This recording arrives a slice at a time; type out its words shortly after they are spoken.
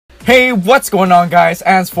Hey, what's going on, guys?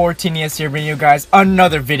 Ans14es here, bringing you guys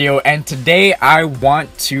another video, and today I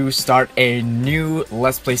want to start a new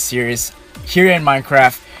Let's Play series here in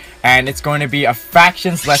Minecraft, and it's going to be a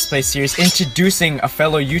Factions Let's Play series introducing a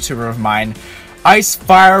fellow YouTuber of mine,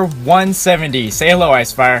 Icefier 170. Say hello,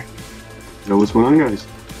 Icefier. Yo, what's going on, guys?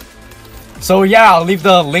 So yeah, I'll leave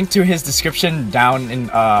the link to his description down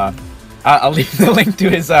in I'll leave the link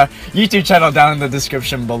to his YouTube channel down in the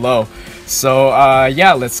description below. So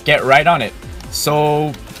yeah, let's get right on it.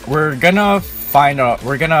 So we're gonna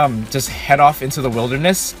just head off into the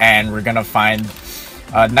wilderness, and we're gonna find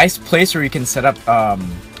a nice place where we can set up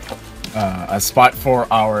a spot for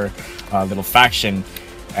our little faction.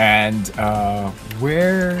 And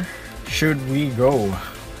where should we go?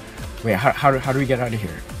 Wait, how do we get out of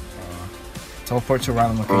here? Teleport to a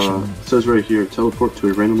random location. It says right here, teleport to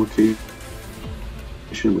a random location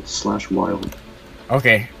with /wild.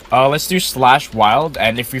 Okay, let's do /wild,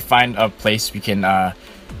 and if we find a place, we can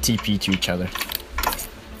TP to each other.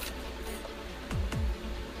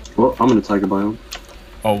 Well, I'm in a tiger biome.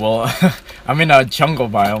 Oh well, I'm in a jungle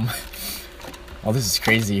biome. Oh, this is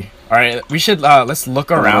crazy. All right, we should let's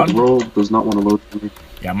look around. The world does not want to load for me.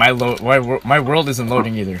 Yeah, my world isn't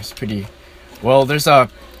loading either. It's pretty. Well, there's a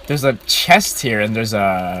chest here, and there's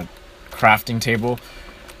a crafting table.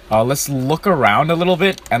 Let's look around a little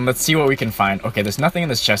bit, and let's see what we can find. Okay, there's nothing in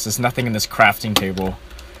this chest. There's nothing in this crafting table.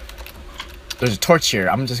 There's a torch here.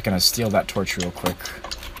 I'm just gonna steal that torch real quick.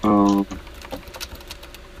 Go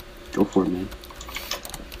for it, man.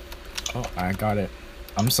 Oh, I got it.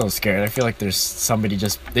 I'm so scared. I feel like there's somebody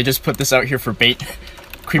they just put this out here for bait,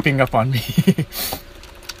 creeping up on me.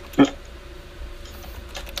 The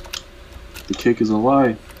cake is a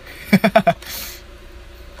lie.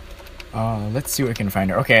 Let's see what we can find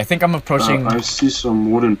here. Okay, I think I'm approaching. I see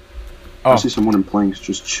some wooden. Oh. I see some wooden planks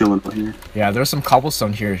just chilling out here. Yeah, there's some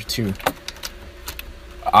cobblestone here too.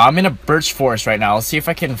 I'm in a birch forest right now. I'll see if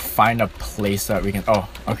I can find a place that we can. Oh,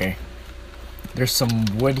 okay. There's some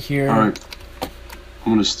wood here. All right.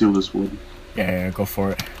 I'm gonna steal this wood. Yeah, go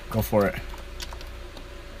for it. Go for it.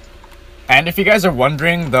 And if you guys are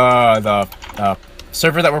wondering, the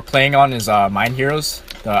server that we're playing on is Mine Heroes.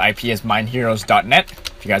 The IP is mineheroes.net.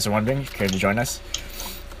 If you guys are wondering, if you care to join us.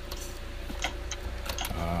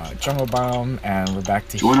 Jungle biome, and we're back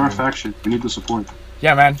to join here. our faction. We need the support.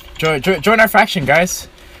 Yeah, man. Join our faction, guys.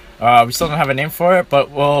 We still don't have a name for it,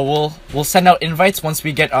 but we'll send out invites once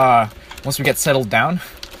we get settled down.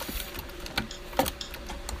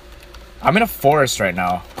 I'm in a forest right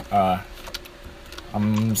now.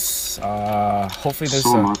 Hopefully there's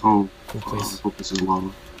a cool place. I hope this is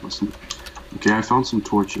lava. Listen. Okay, I found some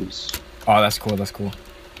torches. Oh, that's cool. That's cool.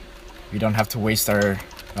 We don't have to waste our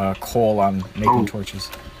coal on making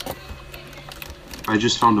torches. I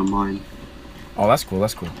just found a mine. Oh, that's cool.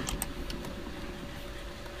 That's cool.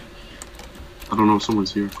 I don't know if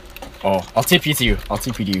someone's here. Oh, I'll TP to you. I'll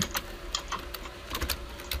TP to you.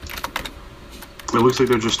 It looks like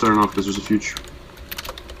they're just starting off because there's a few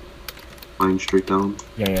line straight down.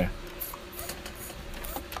 Yeah.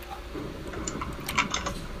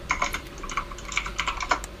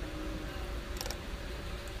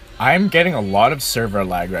 I'm getting a lot of server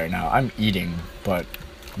lag right now. I'm eating, but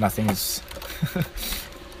nothing is...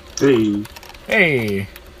 Hey! Hey!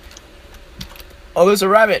 Oh, there's a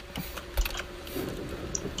rabbit!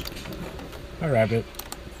 A rabbit.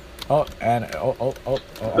 Oh, and...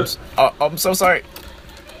 I'm so sorry!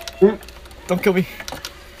 Don't kill me!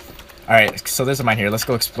 Alright, so there's a mine here. Let's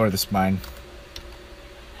go explore this mine.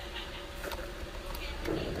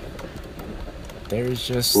 There's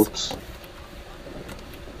just... Whoops.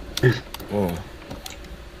 Whoa.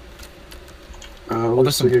 Oh,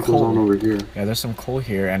 there's some coal on over here. Yeah, there's some coal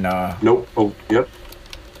here, and Nope. Oh, yep.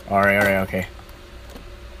 Alright, okay.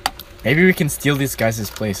 Maybe we can steal these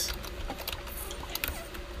guys' place.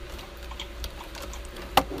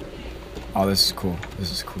 Oh, this is cool.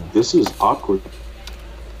 This is cool. This is awkward.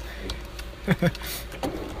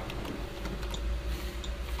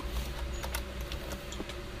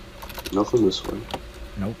 Nothing this way.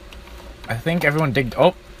 Nope. I think everyone digged.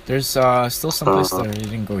 Oh, there's still some place that we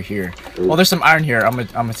didn't go here. Oh, there's some iron here. I'm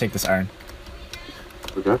gonna take this iron.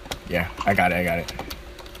 Okay. Yeah, I got it.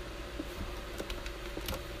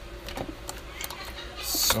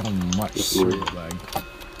 So much server lag.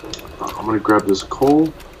 I'm gonna grab this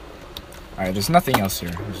coal. Alright, there's nothing else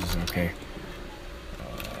here, which is okay.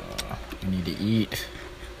 I need to eat.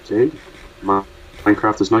 Okay.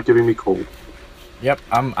 Minecraft is not giving me coal. Yep,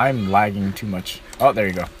 I'm lagging too much. Oh, there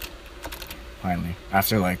you go. Finally,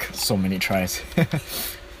 after like so many tries.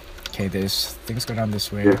 Okay, there's things go down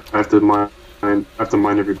this way. Yeah, I have to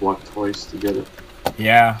mine every block twice to get it.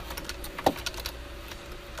 Yeah,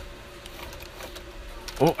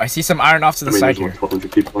 Oh, I see some iron off to the I mean, side there's here.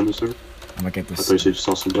 1,200 people on this server. I'm gonna get I this. thought you just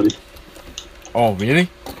saw somebody. Oh, really?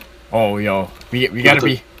 Oh, yo, we gotta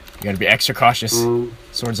be extra cautious.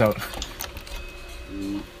 Swords out.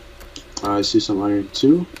 I see some iron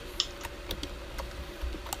too.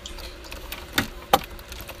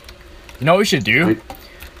 You know what we should do?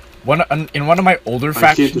 In one of my older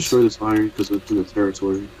factions. I can't destroy this iron because it's in the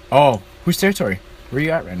territory. Oh, whose territory? Where are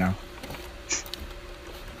you at right now?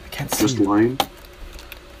 I can't see. Just you. lying.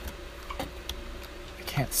 I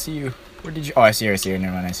can't see you. Where did you? Oh, I see you.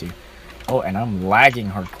 Never mind, I see you. Oh, and I'm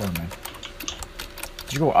lagging hardcore, man.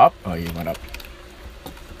 Did you go up? Oh, you went up.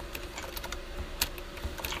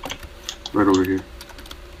 Right over here.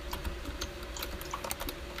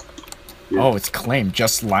 Yeah. Oh, it's claimed.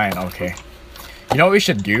 Just lying. Okay. You know what we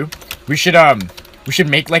should do? We should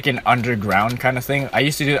make like an underground kind of thing. I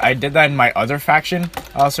did that in my other faction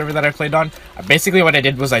server that I played on. Basically, what I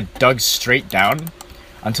did was I dug straight down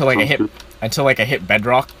until like I hit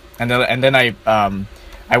bedrock, and then I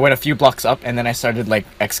went a few blocks up, and then I started like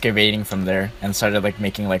excavating from there and started like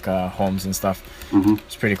making like homes and stuff.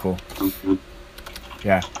 It's pretty cool.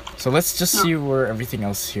 Yeah. So let's just see where everything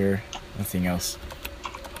else here. Nothing else.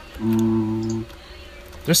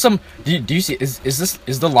 There's some. Do you see?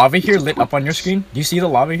 Is the lava here lit up on your screen? Do you see the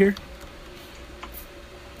lava here?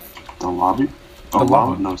 The lobby? The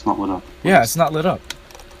lava. No, it's not lit up. Yeah, it's not lit up.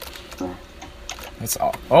 There. That's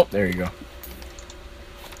all. Oh, there you go.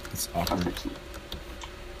 It's awkward.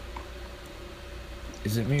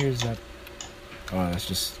 Is it me or is that? Oh, that's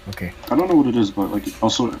just okay. I don't know what it is, but like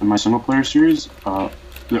also in my single player series, I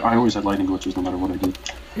always had lighting glitches no matter what I did.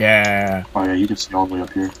 Yeah. Oh yeah, you can see all the way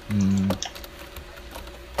up here.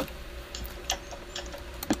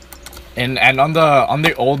 And on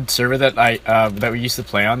the old server that that we used to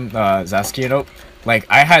play on, Zaski and Ope, like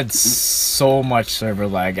I had so much server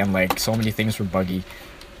lag and like so many things were buggy.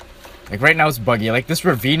 Like right now it's buggy. Like this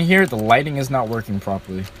ravine here, the lighting is not working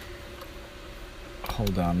properly.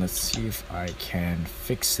 Hold on, let's see if I can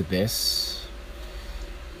fix this.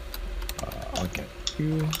 I'll get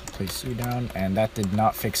you, place you down, and that did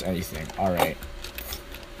not fix anything. All right.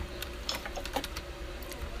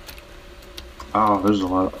 Oh, there's a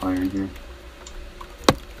lot of iron here.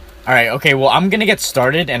 Alright, okay, well, I'm gonna get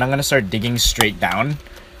started, and I'm gonna start digging straight down.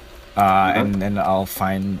 And then I'll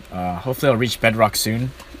find, hopefully I'll reach bedrock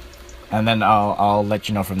soon. And then I'll let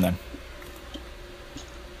you know from then.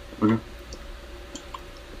 Okay.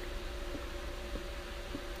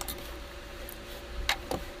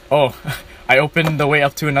 Oh, I opened the way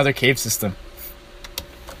up to another cave system.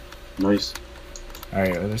 Nice.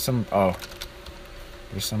 Alright, there's some,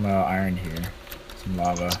 there's some iron here. Some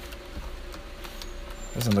lava.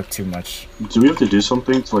 Doesn't look too much. Do we have to do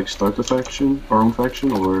something to like start the faction, our own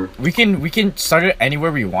faction, or we can start it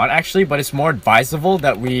anywhere we want actually, but it's more advisable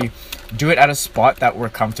that we do it at a spot that we're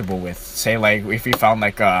comfortable with. Say like if we found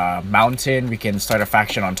like a mountain, we can start a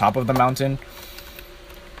faction on top of the mountain.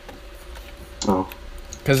 Oh.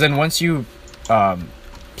 Because then once you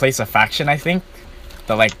place a faction, I think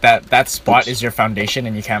that spot is your foundation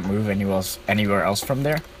and you can't move anywhere else from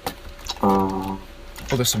there. Oh,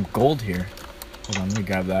 there's some gold here. Hold on, let me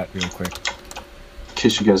grab that real quick. In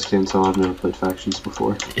case you guys can't tell, I've never played factions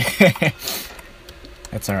before.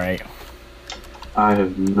 That's alright. I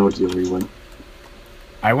have no idea where you went.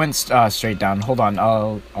 I went straight down. Hold on,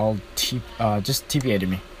 just TPA to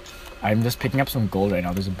me. I'm just picking up some gold right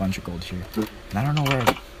now. There's a bunch of gold here. And I don't know where it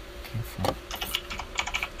came from.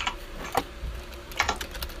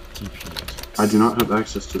 TPA. I do not have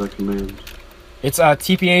access to that command. It's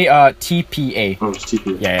TPA, TPA. Oh, it's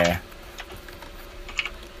TPA. Yeah.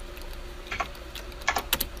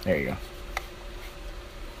 There you go.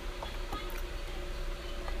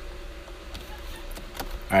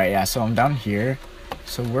 Alright, yeah, so I'm down here.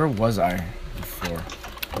 So where was I before?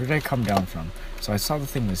 Where did I come down from? So I saw the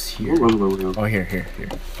thing was here. Oh, here.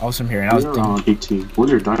 I was from here, and I was on 18. What's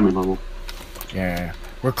your diamond level? Yeah.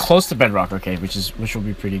 We're close to bedrock, okay, which will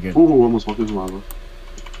be pretty good. Ooh, almost walked into lava.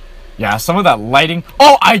 Yeah, some of that lighting.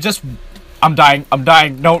 Oh, I'm dying.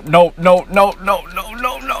 No,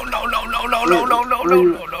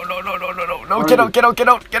 get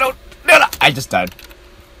out. I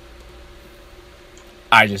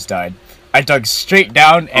just died. I dug straight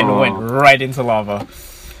down and went right into lava.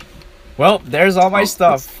 Well, there's all my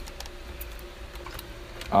stuff.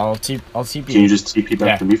 I'll TP. Can you just TP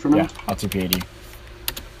back to me for now? Yeah, I'll TP AD.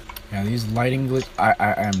 Yeah, these lighting glitch. I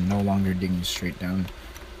am no longer digging straight down.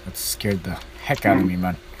 That scared the heck out of me,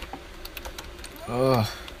 man. Ugh.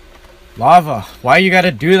 Lava. Why you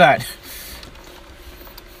gotta do that?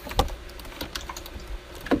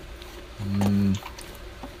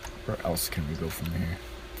 Where else can we go from here?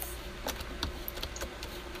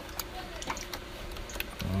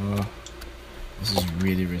 This is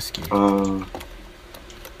really risky.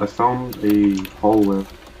 I found a hallway.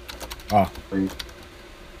 Oh.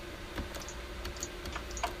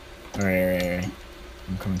 Alright.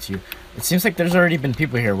 I'm coming to you. It seems like there's already been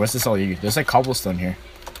people here. What's this all you? There's like cobblestone here.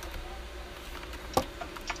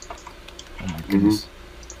 Oh my goodness.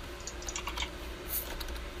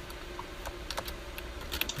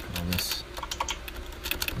 Look at all this.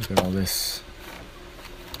 Look at all this.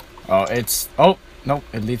 Oh, it's... Oh! Nope,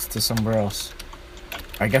 it leads to somewhere else.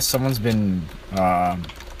 I guess someone's been,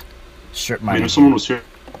 strip mining. If someone was here,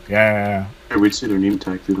 yeah. we'd see their name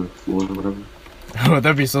tag through the floor or whatever. Oh,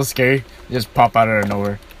 that'd be so scary. They just pop out of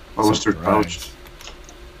nowhere. Oh, it's their pouch.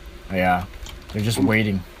 Yeah, they're just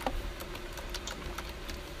waiting.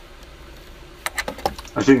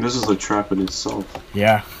 I think this is a trap in itself.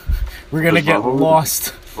 Yeah, we're gonna get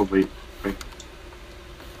lost. Oh, wait.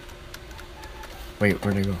 Wait,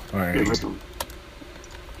 where'd they go? Alright.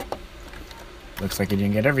 Looks like you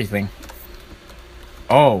didn't get everything.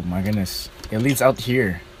 Oh my goodness. It leads out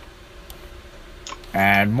here.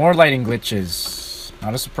 And more lighting glitches.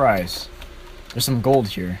 Not a surprise. There's some gold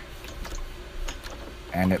here.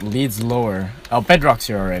 And it leads lower. Oh, bedrock's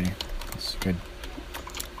here already. That's good.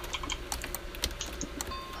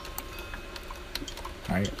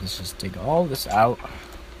 Alright, let's just dig all this out.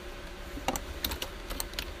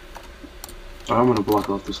 I'm gonna block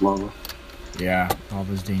off this lava. Yeah,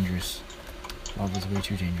 lava's dangerous. Lava's way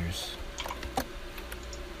too dangerous.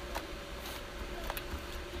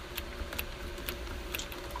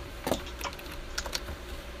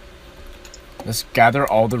 Let's gather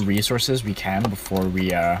all the resources we can before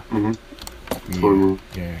we yeah.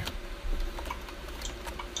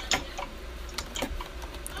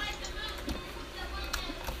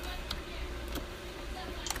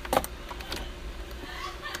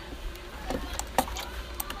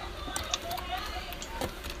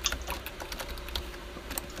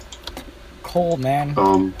 Coal, man.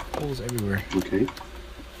 Coal's everywhere. Okay.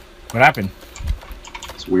 What happened?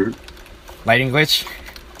 It's weird. Lighting glitch?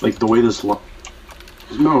 Like the way this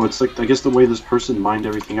No, it's like, I guess the way this person mined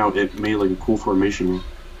everything out, it made like a cool formation.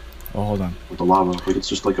 Oh, hold on. With the lava. Like it's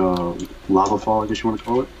just like a lava fall, I guess you want to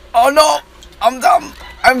call it. Oh no! I'm dumb!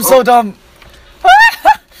 I'm so dumb!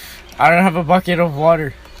 I don't have a bucket of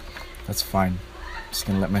water. That's fine. I'm just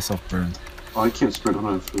gonna let myself burn. Oh, I can't sprint, I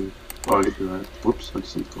don't have food. Oh, I get through that. Whoops, I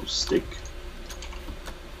just need to go steak.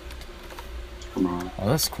 Come on. Oh,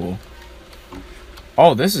 that's cool.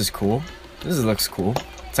 Oh, this is cool. This looks cool.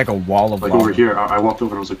 It's like a wall of like lava. Over here, I walked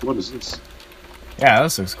over and I was like, what is this? Yeah,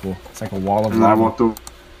 this looks cool. It's like a wall of and lava. And I walked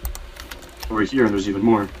over here and there's even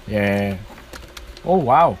more. Yeah. Oh,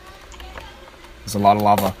 wow. There's a lot of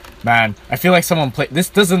lava. Man, I feel like someone this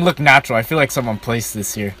doesn't look natural. I feel like someone placed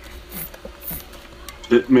this here.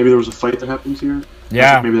 Maybe there was a fight that happened here?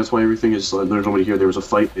 Yeah. Maybe that's why everything is, there's nobody here. There was a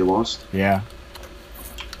fight, they lost. Yeah.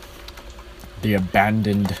 The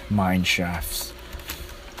abandoned mine shafts.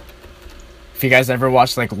 If you guys ever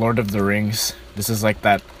watched like Lord of the Rings, this is like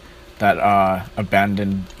that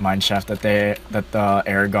abandoned mine shaft that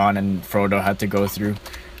Aragorn and Frodo had to go through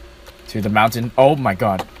to the mountain. Oh my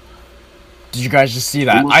god. Did you guys just see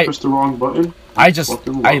that? I pressed the wrong button. I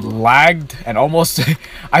lagged and almost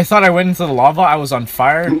I thought I went into the lava. I was on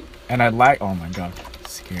fire and I lagged. Oh my god.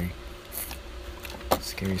 Scary.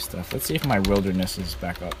 Scary stuff. Let's see if my wilderness is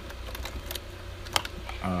back up.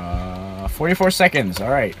 44 seconds.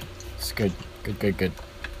 All right. It's good. Good.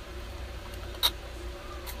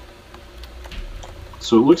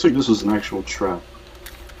 So it looks like this is an actual trap.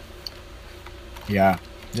 Yeah.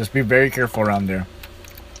 Just be very careful around there.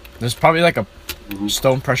 There's probably like a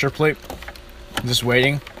stone pressure plate. Just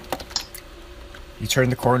waiting. You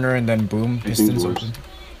turn the corner and then boom, pistons open.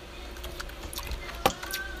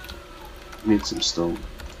 Need some stone.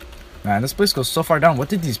 Man, this place goes so far down. What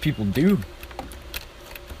did these people do?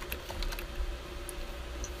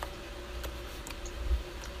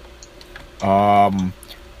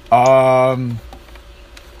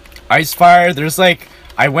 Icefire, there's like,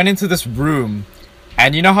 I went into this room,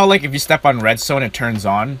 and you know how like if you step on redstone it turns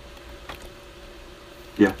on?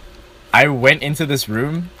 Yeah. I went into this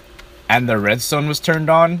room, and the redstone was turned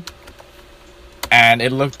on, and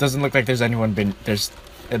it doesn't look like there's anyone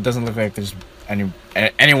it doesn't look like there's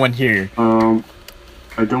anyone here.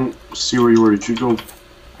 I don't see where you were. Did you go?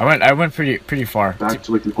 I went pretty far. Back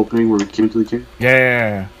to like the opening where we came to the cave?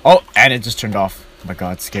 Yeah. Oh, and it just turned off. Oh my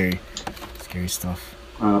god, scary. Scary stuff.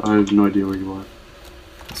 I have no idea where you are.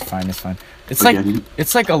 It's fine. It's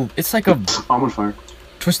like a I'm on fire.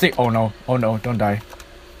 Twisting. Oh no, don't die.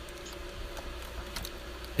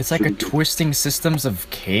 It's like a twisting systems of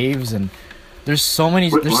caves, and There's so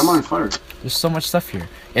many. Wait, why am I on fire? There's so much stuff here.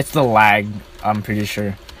 It's the lag. I'm pretty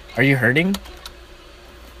sure. Are you hurting?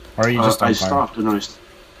 Or are you just on I fire? stopped and I.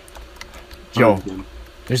 Yo,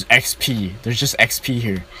 there's XP. There's just XP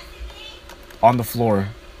here. On the floor.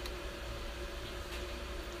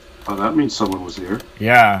 Oh, that means someone was here.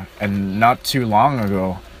 Yeah, and not too long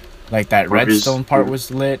ago. Like that redstone part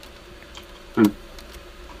was lit.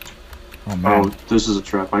 Oh man. Oh, this is a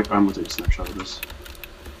trap. I'm gonna take a snapshot of this.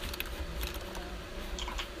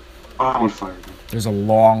 Oh, I'm on fire again. There's a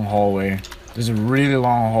long hallway. There's a really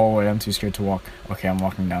long hallway. I'm too scared to walk. Okay, I'm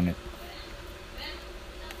walking down it.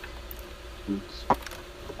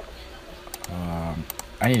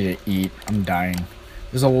 I need to eat. I'm dying.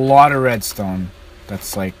 There's a lot of redstone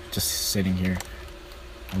that's like just sitting here.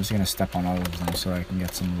 I'm just gonna step on all of them so I can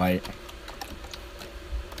get some light.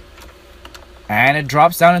 And it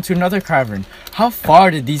drops down into another cavern. How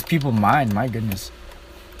far did these people mine? My goodness.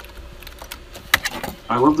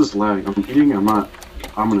 I love this lag. I'm eating. I'm not.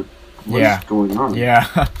 I'm gonna. What is going on?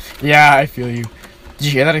 Yeah. Yeah, I feel you. Did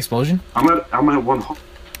you hear that explosion? I'm at one.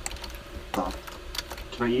 Can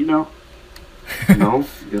I eat now? No,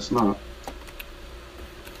 guess not.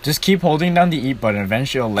 Just keep holding down the eat button.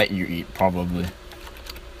 Eventually, it'll let you eat. Probably.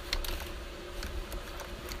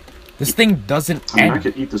 This thing doesn't end. I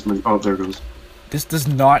could eat this many. Oh, there it goes. This does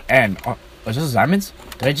not end. Oh, is this diamonds?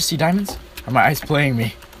 Did I just see diamonds? Are my eyes playing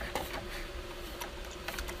me?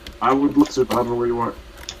 I would look to, but I don't know where you are.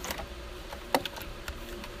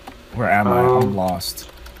 Where am I? I'm lost.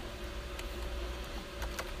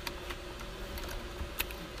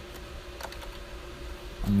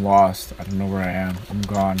 I'm lost. I don't know where I am. I'm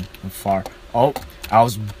gone. I'm far. Oh, I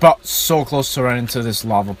was so close to run into this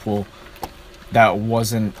lava pool. That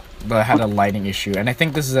had a lighting issue. And I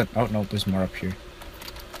think this is it. Oh, no, there's more up here.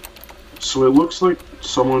 So it looks like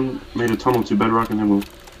someone made a tunnel to bedrock and then went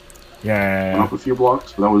up a few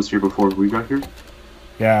blocks. But that was here before we got here.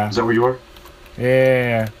 Yeah. Is that where you are?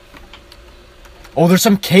 Yeah. Oh, there's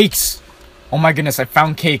some cakes. Oh my goodness, I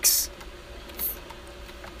found cakes.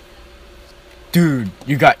 Dude,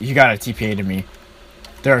 you got a TPA to me.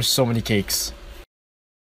 There are so many cakes.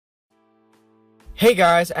 Hey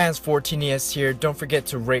guys, Ans14ES here. Don't forget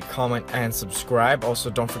to rate, comment, and subscribe. Also,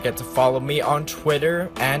 don't forget to follow me on Twitter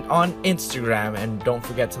and on Instagram. And don't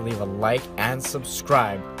forget to leave a like and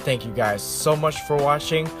subscribe. Thank you guys so much for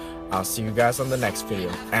watching. I'll see you guys on the next video.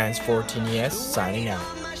 Ans14ES signing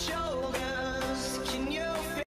out.